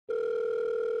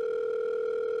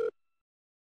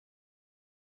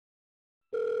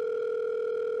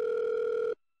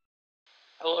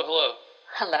Hello, hello.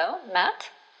 Hello,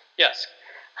 Matt. Yes.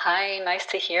 Hi, nice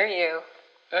to hear you.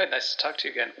 Good, nice to talk to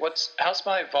you again. How's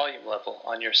my volume level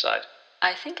on your side?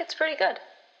 I think it's pretty good.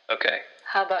 Okay.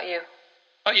 How about you?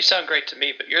 Oh, you sound great to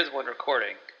me, but you're the one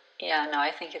recording. Yeah, no, I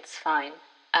think it's fine.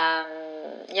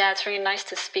 Yeah, it's really nice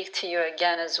to speak to you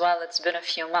again as well. It's been a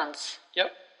few months.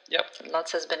 Yep, yep.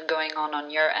 Lots has been going on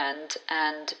your end.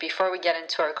 And before we get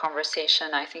into our conversation,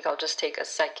 I think I'll just take a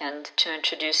second to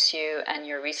introduce you and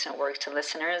your recent work to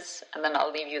listeners, and then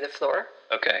I'll leave you the floor.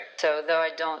 Okay. So, though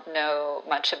I don't know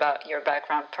much about your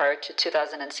background prior to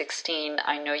 2016,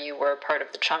 I know you were part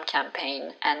of the Trump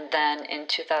campaign. And then in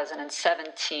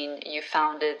 2017, you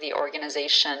founded the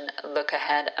organization Look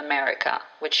Ahead America,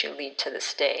 which you lead to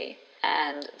this day.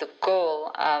 And the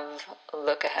goal of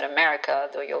Look Ahead America,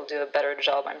 though you'll do a better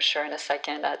job, I'm sure, in a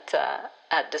second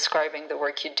at describing the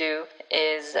work you do,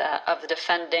 is of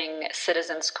defending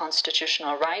citizens'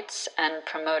 constitutional rights and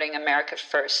promoting America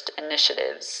First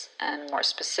initiatives. And more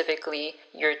specifically,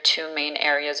 your two main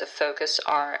areas of focus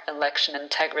are election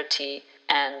integrity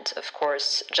and, of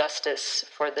course, justice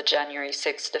for the January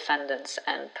 6th defendants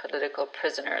and political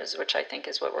prisoners, which I think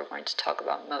is what we're going to talk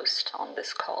about most on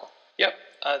this call. Yep,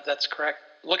 that's correct.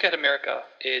 Look at America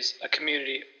is a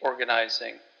community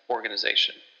organizing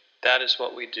organization. That is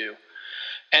what we do.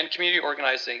 And community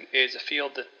organizing is a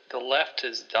field that the left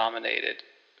has dominated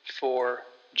for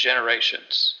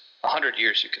generations, 100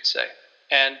 years, you could say.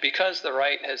 And because the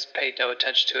right has paid no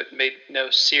attention to it, made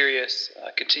no serious,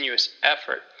 continuous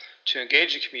effort to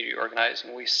engage in community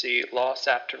organizing, we see loss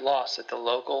after loss at the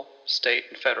local, state,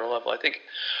 and federal level. I think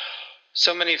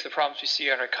so many of the problems we see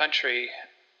in our country,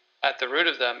 at the root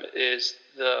of them is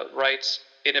the right's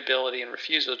inability and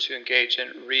refusal to engage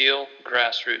in real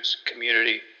grassroots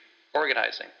community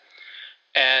organizing.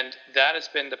 And that has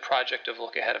been the project of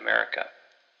Look Ahead America.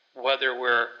 Whether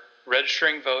we're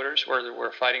registering voters, whether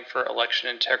we're fighting for election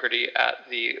integrity at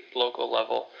the local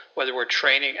level, whether we're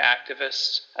training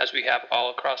activists, as we have all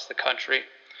across the country,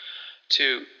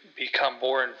 to become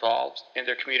more involved in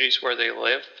their communities where they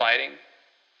live, fighting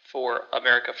for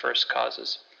America First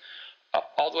causes,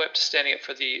 all the way up to standing up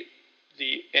for the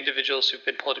individuals who've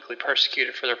been politically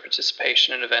persecuted for their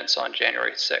participation in events on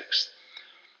January 6th.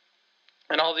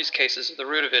 In all these cases, the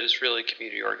root of it is really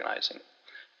community organizing.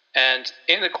 And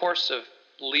in the course of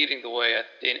leading the way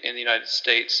in the United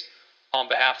States on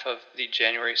behalf of the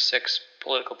January 6th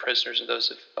political prisoners and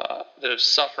those that have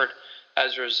suffered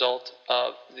as a result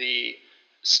of the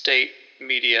state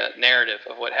media narrative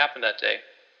of what happened that day,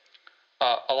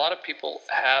 a lot of people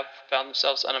have found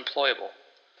themselves unemployable,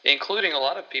 including a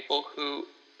lot of people who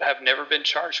have never been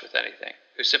charged with anything,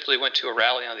 who simply went to a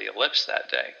rally on the Ellipse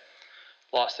that day,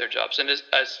 lost their jobs. And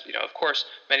as you know, of course,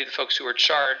 many of the folks who were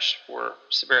charged were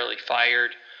summarily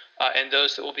fired, and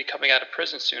those that will be coming out of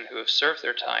prison soon who have served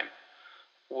their time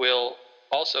will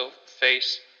also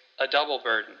face a double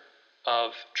burden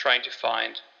of trying to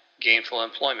find gainful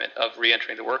employment, of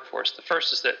reentering the workforce. The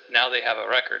first is that now they have a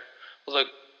record, although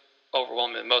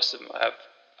overwhelmingly most of them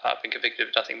have been convicted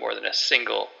of nothing more than a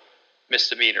single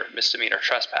misdemeanor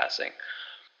trespassing.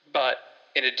 But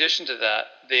in addition to that,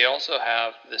 they also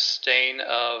have the stain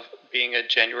of being a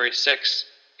January 6th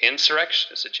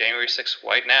insurrectionist, a January 6th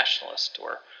white nationalist,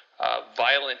 or a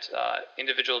violent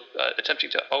individual attempting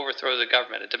to overthrow the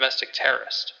government, a domestic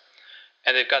terrorist.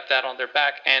 And they've got that on their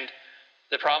back. And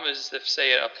the problem is if,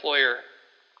 say, an employer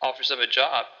offers them a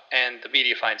job and the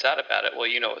media finds out about it, well,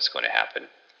 you know what's going to happen.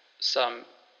 Some,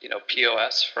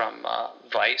 POS from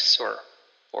Vice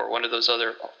or one of those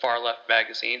other far left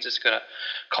magazines is going to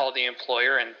call the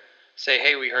employer and say,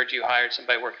 hey, we heard you hired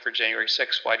somebody working for January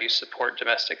 6th. Why do you support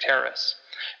domestic terrorists?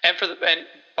 And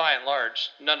by and large,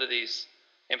 none of these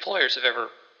employers have ever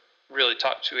really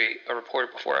talked to a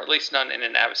reporter before, at least none in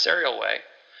an adversarial way.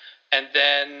 And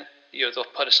then they'll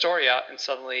put a story out, and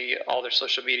suddenly all their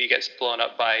social media gets blown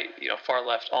up by far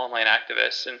left online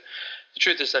activists. And the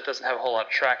truth is that doesn't have a whole lot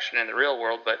of traction in the real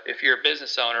world. But if you're a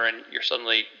business owner and you're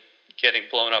suddenly getting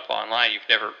blown up online, you've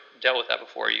never dealt with that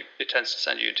before, it tends to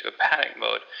send you into a panic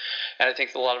mode. And I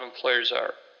think a lot of employers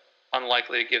are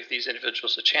unlikely to give these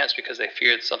individuals a chance because they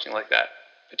fear something like that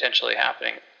potentially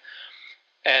happening.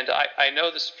 And I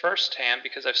know this firsthand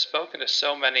because I've spoken to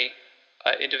so many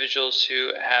individuals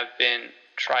who have been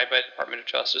tried by the Department of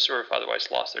Justice or have otherwise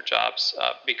lost their jobs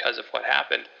because of what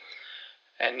happened,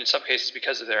 and in some cases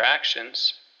because of their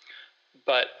actions.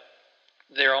 But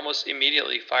they're almost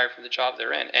immediately fired from the job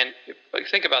they're in. And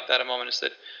think about that a moment, is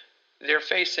that they're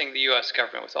facing the U.S.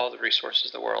 government with all the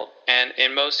resources in the world. And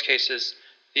in most cases,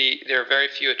 there are very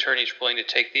few attorneys willing to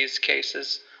take these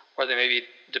cases, or they may be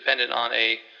dependent on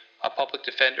a a public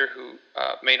defender who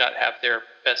may not have their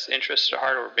best interests at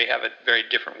heart or may have a very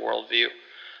different worldview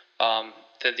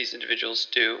than these individuals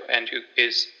do, and who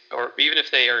is, or even if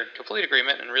they are in complete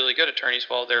agreement and really good attorneys,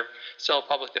 well, they're still a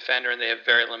public defender and they have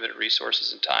very limited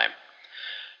resources and time.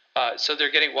 So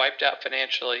they're getting wiped out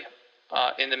financially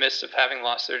in the midst of having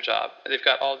lost their job. They've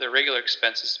got all their regular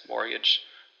expenses, mortgage,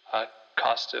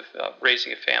 cost of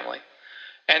raising a family.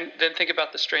 And then think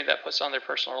about the strain that puts on their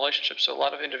personal relationships. So a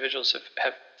lot of individuals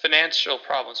have financial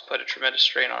problems put a tremendous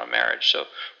strain on a marriage. So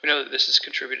we know that this has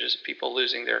contributed to people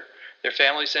losing their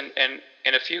families. And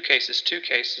in a few cases, 2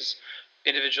 cases,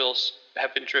 individuals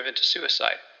have been driven to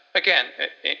suicide. Again,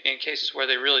 in cases where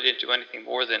they really didn't do anything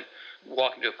more than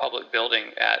walk into a public building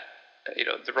at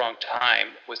the wrong time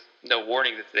with no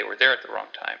warning that they were there at the wrong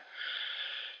time.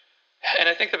 And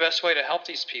I think the best way to help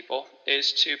these people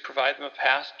is to provide them a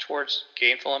path towards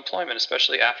gainful employment,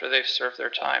 especially after they've served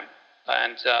their time.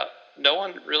 And no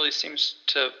one really seems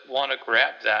to want to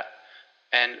grab that.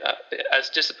 And as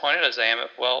disappointed as I am,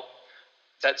 well,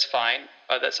 that's fine.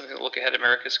 That's something that Look Ahead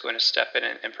America is going to step in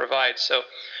and provide. So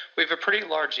we have a pretty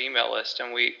large email list,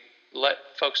 and we let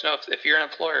folks know if you're an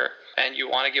employer and you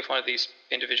want to give one of these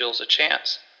individuals a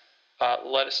chance,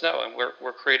 let us know. And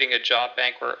we're creating a job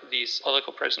bank where these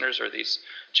political prisoners or these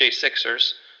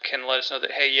J6ers can let us know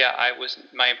that, hey, yeah,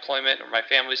 my employment or my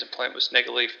family's employment was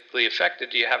negatively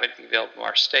affected. Do you have anything available in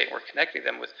our state? We're connecting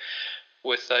them with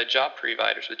job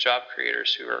providers, with job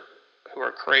creators who are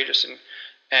courageous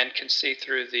and can see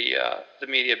through the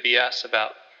media BS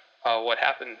about what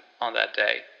happened on that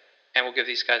day. And we'll give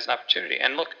these guys an opportunity.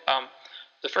 And look,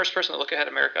 the first person that Look Ahead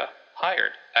America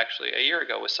hired, actually, a year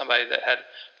ago, was somebody that had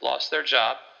lost their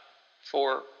job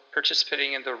for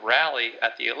participating in the rally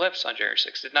at the Ellipse on January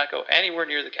 6th. Did not go anywhere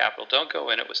near the Capitol. Don't go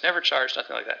in. It was never charged,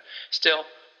 nothing like that. Still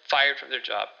fired from their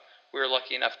job. We were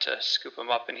lucky enough to scoop him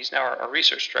up, and he's now our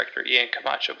research director, Ian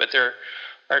Camacho. But there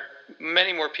are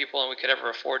many more people than we could ever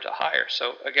afford to hire.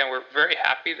 So, again, we're very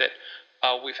happy that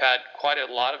we've had quite a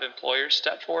lot of employers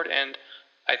step forward, and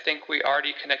I think we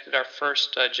already connected our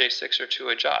first J6er to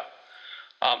a job.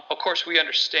 Of course, we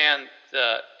understand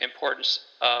the importance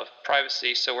of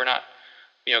privacy, so we're not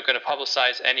going to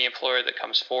publicize any employer that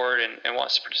comes forward and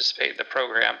wants to participate in the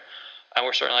program. And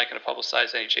we're certainly not going to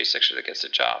publicize any J6er that gets a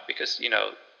job because, you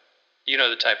know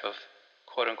the type of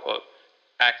quote-unquote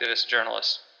activist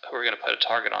journalists who are going to put a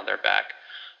target on their back,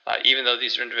 even though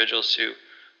these are individuals who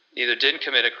either didn't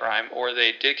commit a crime or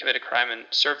they did commit a crime and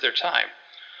served their time.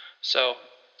 So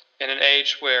in an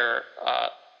age where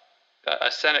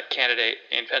a Senate candidate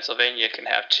in Pennsylvania can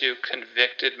have 2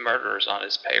 convicted murderers on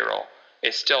his payroll,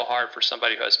 it's still hard for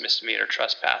somebody who has misdemeanor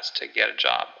trespass to get a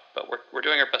job. But we're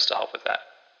doing our best to help with that.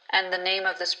 And the name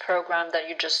of this program that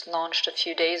you just launched a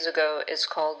few days ago is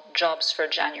called Jobs for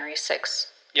January 6th.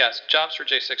 Yes, Jobs for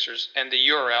J6ers, and the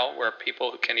URL where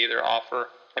people can either offer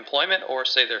employment or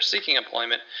say they're seeking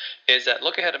employment is at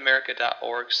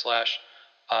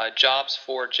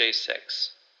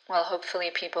lookaheadamerica.org/jobs4J6. Well,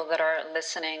 hopefully people that are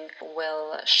listening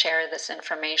will share this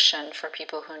information for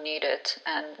people who need it,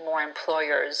 and more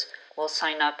employers will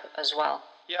sign up as well.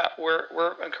 Yeah,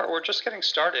 we're just getting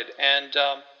started, and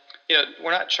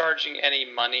we're not charging any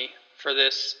money for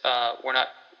this. We're not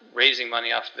raising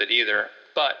money off of it either.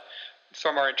 But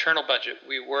from our internal budget,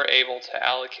 we were able to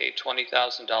allocate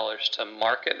 $20,000 to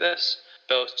market this,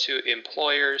 both to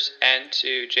employers and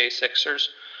to J6ers.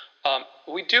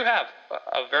 We do have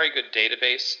a very good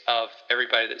database of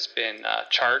everybody that's been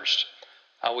charged.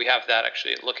 We have that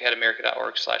actually at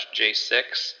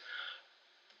lookaheadamerica.org/J6.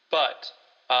 But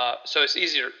so it's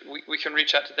easier. We can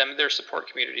reach out to them. There are support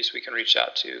communities we can reach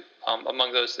out to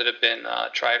among those that have been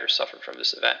tried or suffered from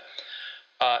this event.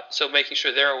 So making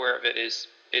sure they're aware of it is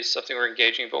something we're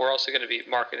engaging, but we're also going to be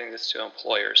marketing this to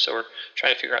employers. So we're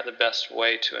trying to figure out the best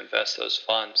way to invest those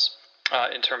funds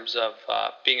in terms of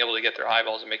being able to get their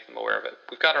eyeballs and make them aware of it.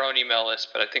 We've got our own email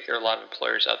list, but I think there are a lot of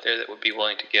employers out there that would be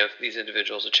willing to give these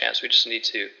individuals a chance. We just need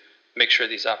to make sure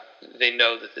they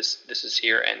know that this is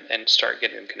here and start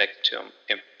getting them connected to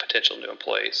potential new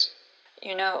employees.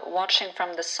 Watching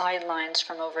from the sidelines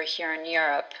from over here in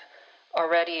Europe,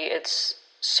 already it's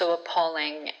so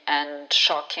appalling and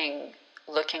shocking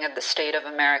looking at the state of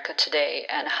America today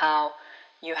and how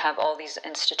you have all these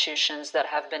institutions that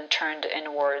have been turned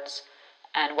inwards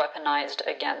and weaponized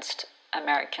against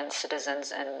American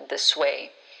citizens in this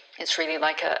way. It's really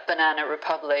like a banana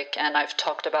republic, and I've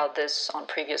talked about this on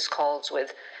previous calls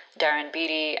with Darren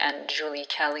Beatty and Julie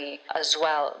Kelly as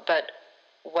well. But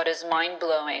what is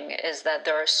mind-blowing is that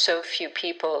there are so few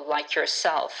people like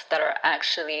yourself that are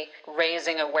actually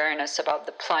raising awareness about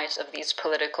the plight of these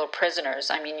political prisoners.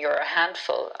 I mean, you're a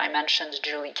handful. I mentioned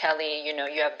Julie Kelly,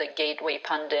 you have the Gateway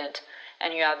Pundit,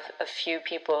 and you have a few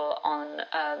people on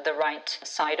the right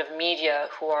side of media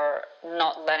who are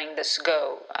not letting this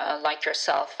go, like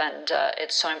yourself. And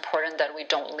it's so important that we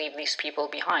don't leave these people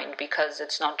behind, because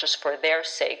it's not just for their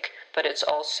sake, but it's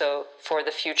also for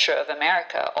the future of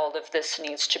America. All of this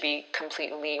needs to be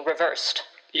completely reversed.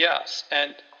 Yes,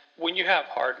 and when you have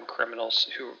hardened criminals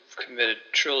who've committed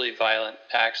truly violent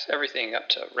acts, everything up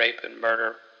to rape and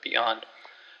murder beyond,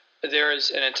 there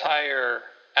is an entire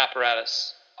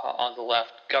apparatus on the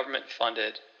left, government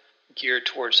funded, geared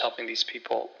towards helping these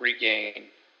people regain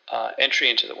entry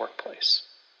into the workplace.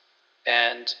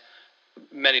 And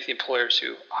many of the employers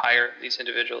who hire these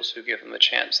individuals, who give them a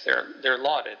chance, they're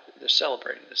lauded, they're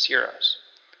celebrated as heroes.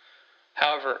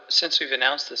 However, since we've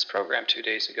announced this program 2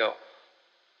 days ago,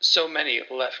 so many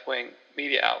left-wing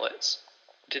media outlets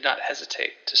did not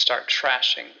hesitate to start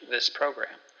trashing this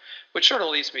program, which sort of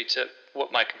leads me to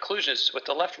what my conclusion is. What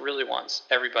the left really wants,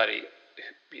 everybody,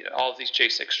 all of these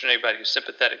J6 and everybody who's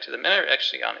sympathetic to them, and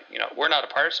actually on it, we're not a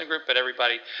partisan group, but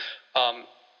everybody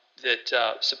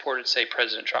that supported, say,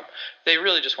 President Trump, they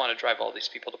really just want to drive all these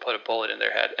people to put a bullet in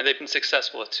their head, and they've been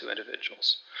successful with 2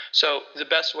 individuals. So the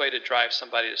best way to drive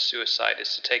somebody to suicide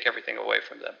is to take everything away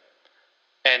from them,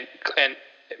 and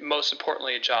most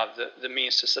importantly, the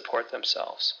means to support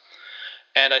themselves.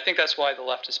 And I think that's why the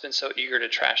left has been so eager to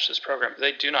trash this program.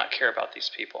 They do not care about these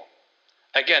people.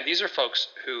 Again, these are folks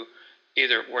who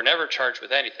either were never charged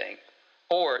with anything,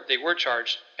 or they were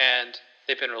charged and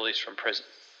they've been released from prison,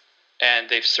 and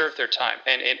they've served their time.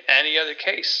 And in any other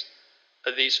case,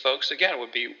 these folks, again,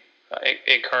 would be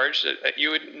encouraged.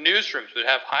 Newsrooms would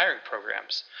have hiring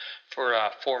programs for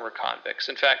former convicts.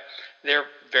 In fact, they're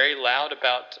very loud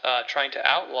about trying to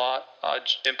outlaw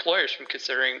employers from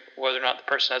considering whether or not the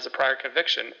person has a prior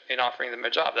conviction in offering them a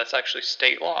job. That's actually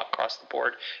state law across the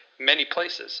board in many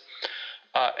places.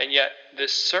 And yet,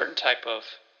 this certain type of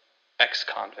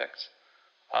ex-convict,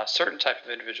 a certain type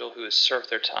of individual who has served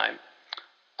their time,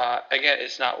 again,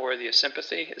 is not worthy of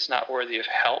sympathy, it's not worthy of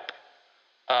help.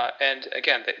 And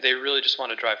again, they really just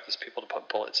want to drive these people to put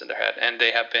bullets in their head. And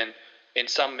they have been, in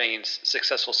some means,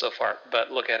 successful so far.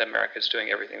 But look at America's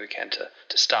doing everything we can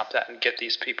to stop that and get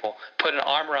these people, put an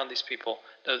arm around these people,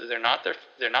 know that they're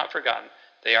not forgotten,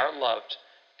 they are loved,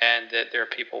 and that there are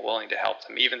people willing to help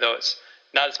them, even though it's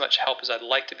not as much help as I'd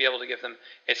like to be able to give them.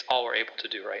 It's all we're able to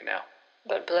do right now.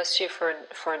 But bless you for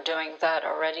doing that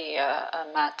already,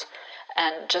 Matt.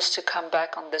 And just to come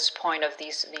back on this point of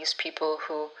these people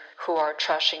who are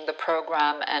trashing the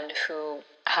program and who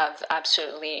have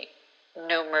absolutely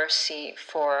no mercy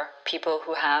for people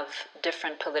who have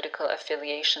different political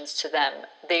affiliations to them.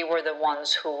 They were the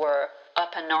ones who were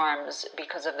up in arms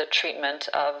because of the treatment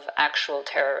of actual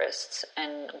terrorists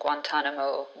in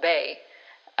Guantanamo Bay,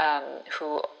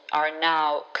 who are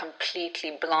now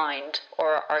completely blind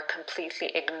or are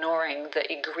completely ignoring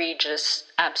the egregious,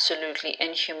 absolutely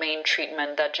inhumane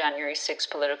treatment that January 6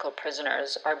 political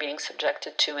prisoners are being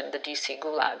subjected to in the DC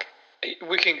Gulag.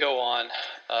 We can go on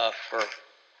for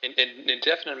an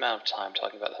indefinite amount of time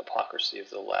talking about the hypocrisy of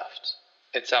the left.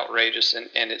 It's outrageous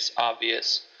and it's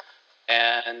obvious,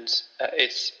 and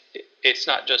it's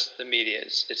not just the media,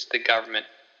 it's the government,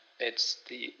 it's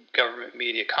the government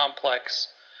media complex.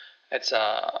 It's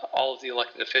all of the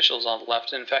elected officials on the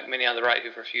left, and in fact, many on the right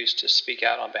who've refused to speak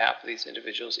out on behalf of these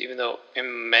individuals, even though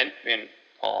in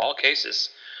all cases,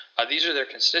 these are their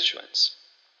constituents.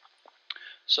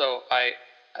 So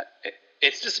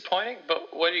it's disappointing, but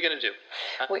what are you going to do?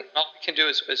 All we can do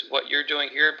is what you're doing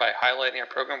here by highlighting our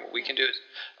program. What we can do is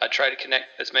try to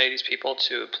connect as many of these people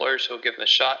to employers who will give them a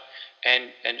shot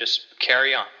and just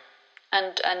carry on.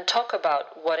 And talk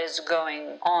about what is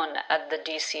going on at the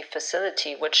DC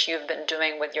facility, which you've been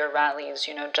doing with your rallies,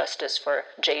 Justice for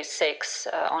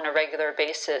J6 on a regular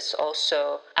basis,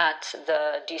 also at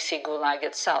the DC Gulag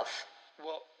itself.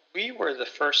 Well, we were the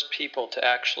first people to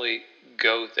actually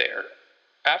go there.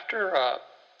 After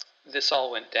this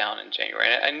all went down in January,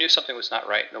 and I knew something was not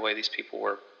right in the way these people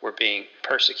were being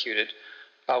persecuted,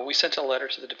 we sent a letter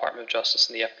to the Department of Justice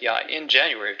and the FBI in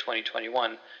January of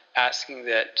 2021 asking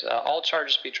that all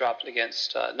charges be dropped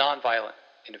against nonviolent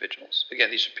individuals. Again,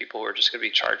 these are people who are just going to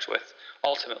be charged with,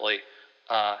 ultimately,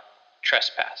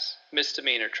 trespass,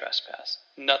 misdemeanor trespass.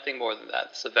 Nothing more than that.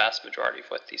 It's the vast majority of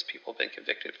what these people have been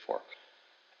convicted for.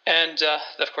 And,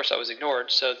 of course, that was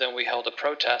ignored, so then we held a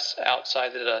protest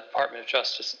outside the Department of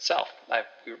Justice itself.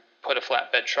 We put a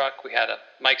flatbed truck, we had a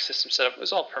mic system set up, it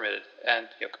was all permitted and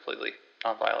completely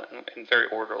nonviolent, and very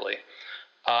orderly.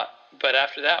 But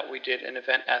after that, we did an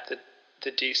event at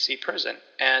the D.C. prison,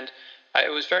 and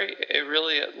it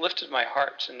really lifted my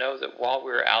heart to know that while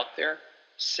we were out there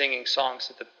singing songs,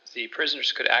 that the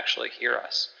prisoners could actually hear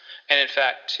us, and in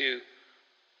fact to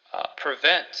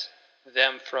prevent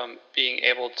them from being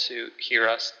able to hear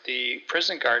us, the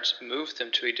prison guards moved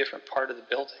them to a different part of the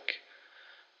building,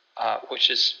 which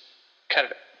is kind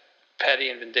of petty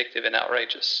and vindictive and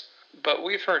outrageous. But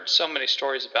we've heard so many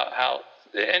stories about how,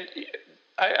 and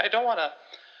I don't want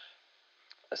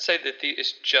to say that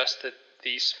it's just that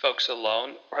these folks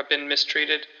alone have been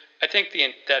mistreated. I think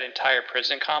that entire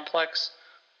prison complex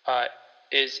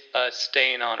is a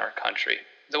stain on our country,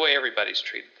 the way everybody's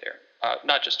treated there.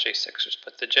 Not just J6ers,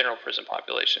 but the general prison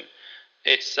population.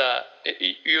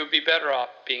 You would be better off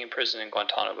being in prison in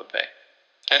Guantanamo Bay.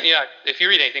 And if you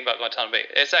read anything about Guantanamo Bay,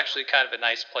 it's actually kind of a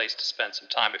nice place to spend some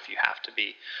time if you have to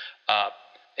be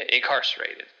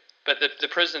incarcerated. But the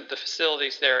prison, the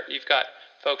facilities there, you've got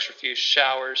folks refuse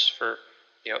showers for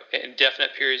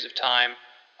indefinite periods of time,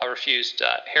 refused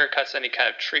haircuts, any kind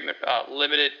of treatment,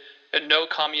 limited, no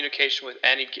communication with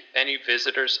any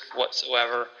visitors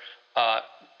whatsoever.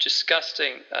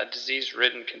 Disgusting,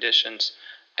 disease-ridden conditions,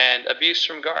 and abuse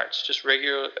from guards, just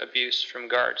regular abuse from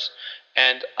guards.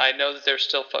 And I know that there's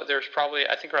probably,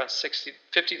 I think, around 50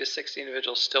 to 60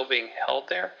 individuals still being held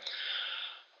there.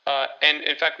 And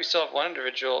in fact, we still have one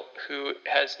individual who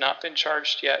has not been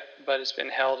charged yet, but has been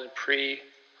held in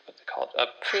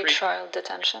pre-trial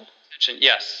detention.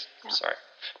 Yes, yeah. Sorry,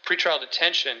 pre-trial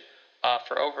detention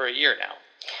for over a year now.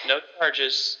 No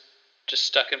charges, just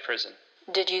stuck in prison.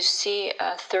 Did you see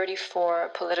 34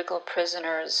 political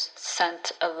prisoners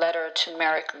sent a letter to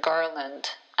Merrick Garland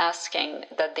asking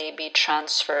that they be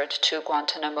transferred to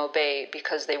Guantanamo Bay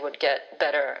because they would get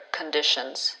better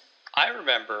conditions? I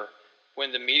remember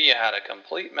when the media had a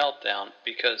complete meltdown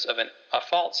because of a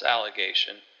false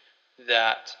allegation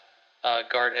that a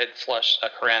guard had flushed a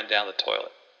Koran down the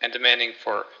toilet, and demanding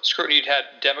for scrutiny. You'd had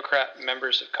Democrat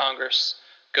members of Congress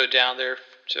go down there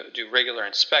to do regular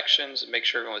inspections and make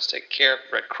sure everyone was taken care of.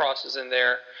 Red Cross is in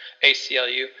there,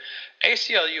 ACLU.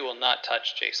 ACLU will not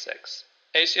touch J6.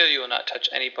 ACLU will not touch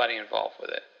anybody involved with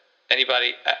it,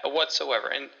 anybody whatsoever.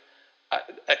 And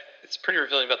it's pretty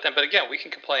revealing about them. But again, we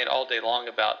can complain all day long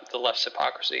about the left's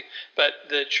hypocrisy. But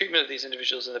the treatment of these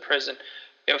individuals in the prison,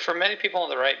 for many people on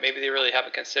the right, maybe they really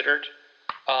haven't considered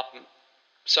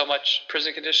so much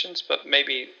prison conditions, but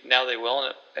maybe now they will.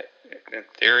 And in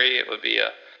theory, it would be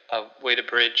a way to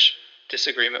bridge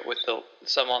disagreement with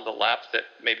some on the left that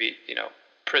maybe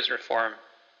prison reform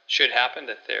should happen,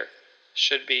 that there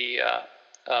should be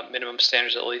minimum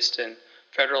standards at least in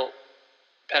federal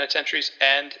penitentiaries,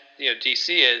 and DC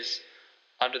is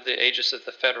under the aegis of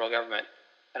the federal government,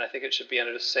 and I think it should be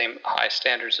under the same high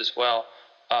standards as well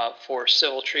for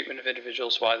civil treatment of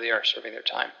individuals while they are serving their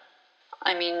time.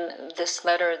 I mean, this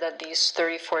letter that these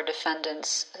 34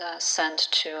 defendants sent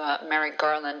to Merrick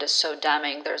Garland is so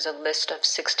damning. There's a list of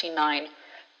 69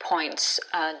 points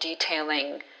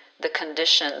detailing the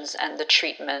conditions and the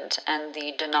treatment and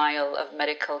the denial of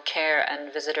medical care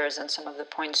and visitors, and some of the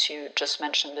points you just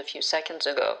mentioned a few seconds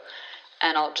ago.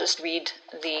 And I'll just read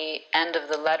the end of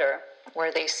the letter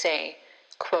where they say,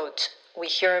 quote, "We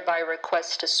hereby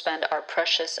request to spend our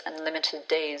precious and limited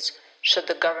days, should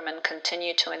the government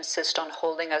continue to insist on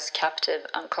holding us captive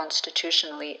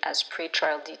unconstitutionally as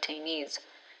pretrial detainees,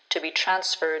 to be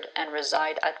transferred and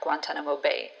reside at Guantanamo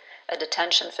Bay, a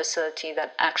detention facility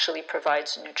that actually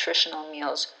provides nutritional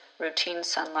meals, routine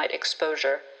sunlight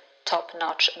exposure,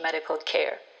 top-notch medical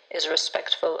care, is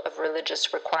respectful of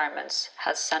religious requirements,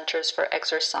 has centers for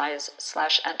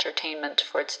exercise/entertainment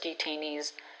for its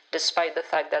detainees, despite the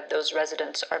fact that those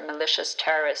residents are malicious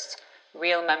terrorists,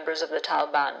 real members of the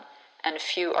Taliban, and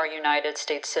few are United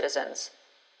States citizens,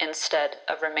 instead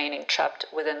of remaining trapped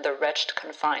within the wretched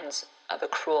confines of a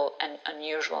cruel and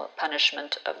unusual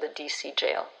punishment of the DC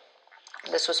jail."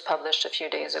 This was published a few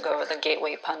days ago. The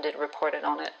Gateway Pundit reported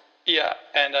on it. Yeah,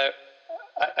 and I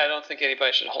don't think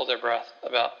anybody should hold their breath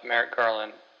about Merrick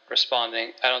Garland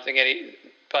responding. I don't think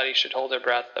anybody should hold their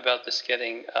breath about this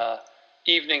getting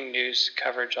evening news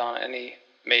coverage on any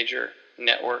major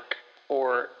network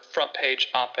or front page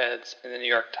op-eds in the New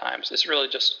York Times. It's really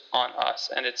just on us,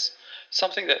 and it's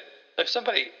something that if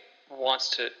somebody wants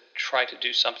to try to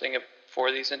do something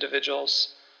for these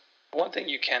individuals, one thing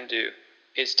you can do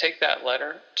is take that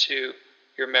letter to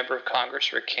your member of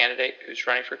Congress or a candidate who's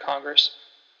running for Congress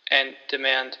and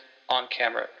demand on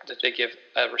camera that they give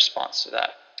a response to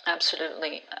that.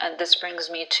 Absolutely. And this brings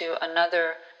me to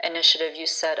another initiative you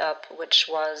set up, which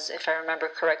was, if I remember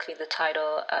correctly, the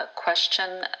title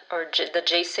question or the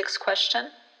J6 question.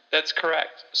 That's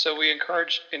correct. So we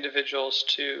encourage individuals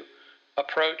to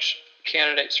approach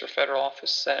candidates for federal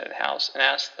office, Senate, and House, and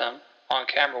ask them on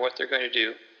camera what they're going to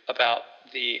do about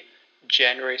the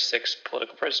January 6th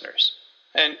political prisoners.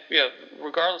 And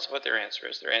regardless of what their answer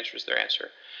is their answer.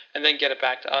 And then get it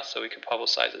back to us so we can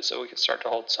publicize it, so we can start to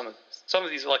hold some of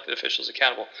these elected officials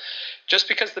accountable. Just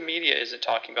because the media isn't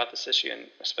talking about this issue, and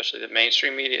especially the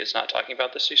mainstream media is not talking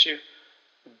about this issue,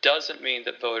 doesn't mean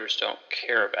that voters don't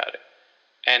care about it.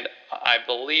 And I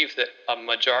believe that a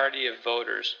majority of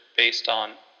voters, based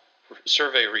on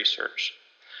survey research,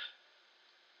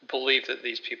 believe that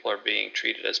these people are being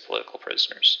treated as political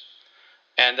prisoners.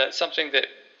 And that's something that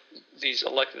these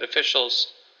elected officials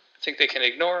think they can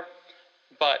ignore,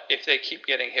 but if they keep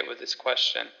getting hit with this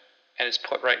question and it's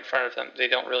put right in front of them, they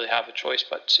don't really have a choice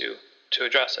but to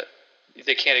address it.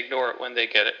 They can't ignore it when they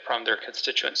get it from their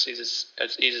constituencies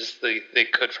as easily as they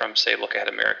could from, say, Look Ahead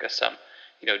America, some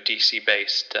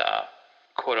DC-based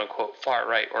quote-unquote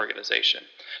far-right organization.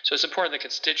 So it's important that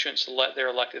constituents let their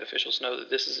elected officials know that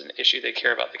this is an issue they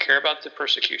care about. They care about the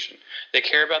persecution. They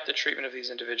care about the treatment of these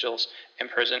individuals in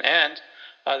prison, and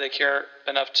they care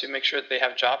enough to make sure that they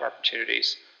have job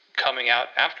opportunities coming out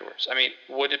afterwards. I mean,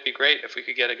 wouldn't it be great if we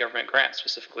could get a government grant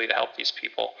specifically to help these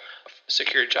people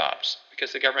secure jobs?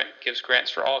 Because the government gives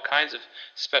grants for all kinds of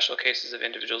special cases of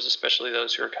individuals, especially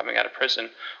those who are coming out of prison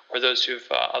or those who've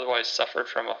otherwise suffered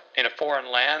in a foreign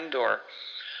land, or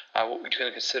what we can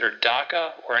consider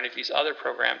DACA or any of these other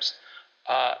programs.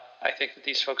 I think that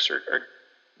these folks are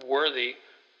worthy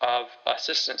of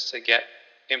assistance to get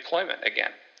employment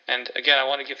again. And again, I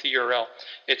want to give the URL.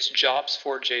 It's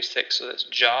Jobs4J6. So that's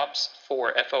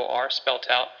Jobs4, F-O-R, spelled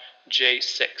out,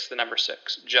 J6, the number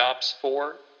 6.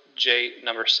 Jobs4J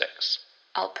number 6.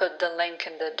 I'll put the link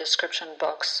in the description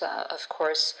box, of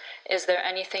course. Is there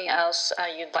anything else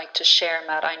you'd like to share,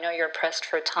 Matt? I know you're pressed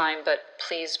for time, but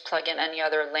please plug in any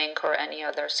other link or any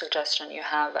other suggestion you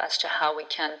have as to how we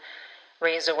can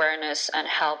raise awareness and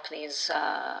help these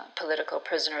political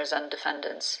prisoners and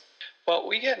defendants. Well,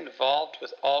 we get involved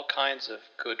with all kinds of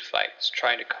good fights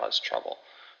trying to cause trouble.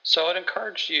 So I'd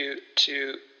encourage you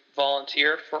to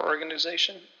volunteer for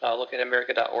organization. Look at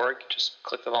america.org. Just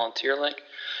click the volunteer link.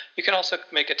 You can also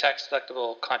make a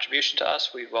tax-deductible contribution to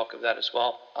us. We welcome that as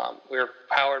well. We're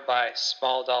powered by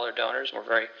small dollar donors, and we're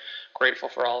very grateful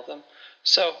for all of them.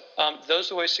 So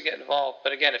those are ways to get involved.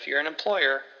 But again, if you're an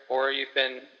employer or you've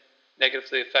been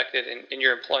negatively affected in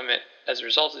your employment as a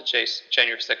result of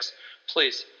January 6th,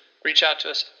 please reach out to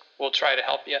us. We'll try to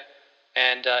help you.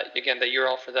 And again, the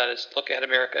URL for that is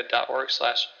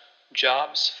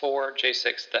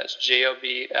lookaheadamerica.org/jobs4j6. That's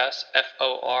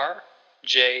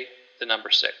JOBSFORJ, the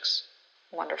number 6.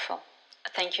 Wonderful.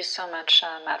 Thank you so much,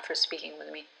 Matt, for speaking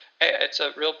with me. Hey, it's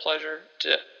a real pleasure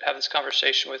to have this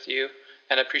conversation with you,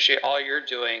 and I appreciate all you're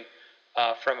doing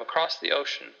from across the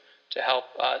ocean to help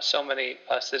so many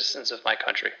citizens of my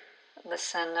country.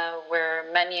 Listen, we're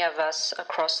many of us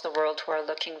across the world who are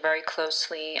looking very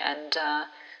closely and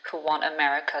who want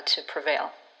America to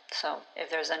prevail. So if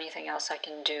there's anything else I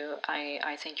can do,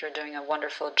 I think you're doing a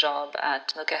wonderful job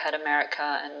at Look Ahead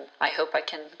America, and I hope I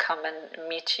can come and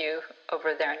meet you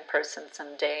over there in person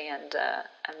someday and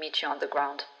meet you on the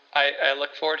ground. I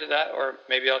look forward to that, or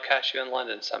maybe I'll catch you in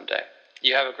London someday.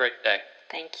 You have a great day.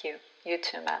 Thank you. You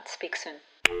too, Matt. Speak soon.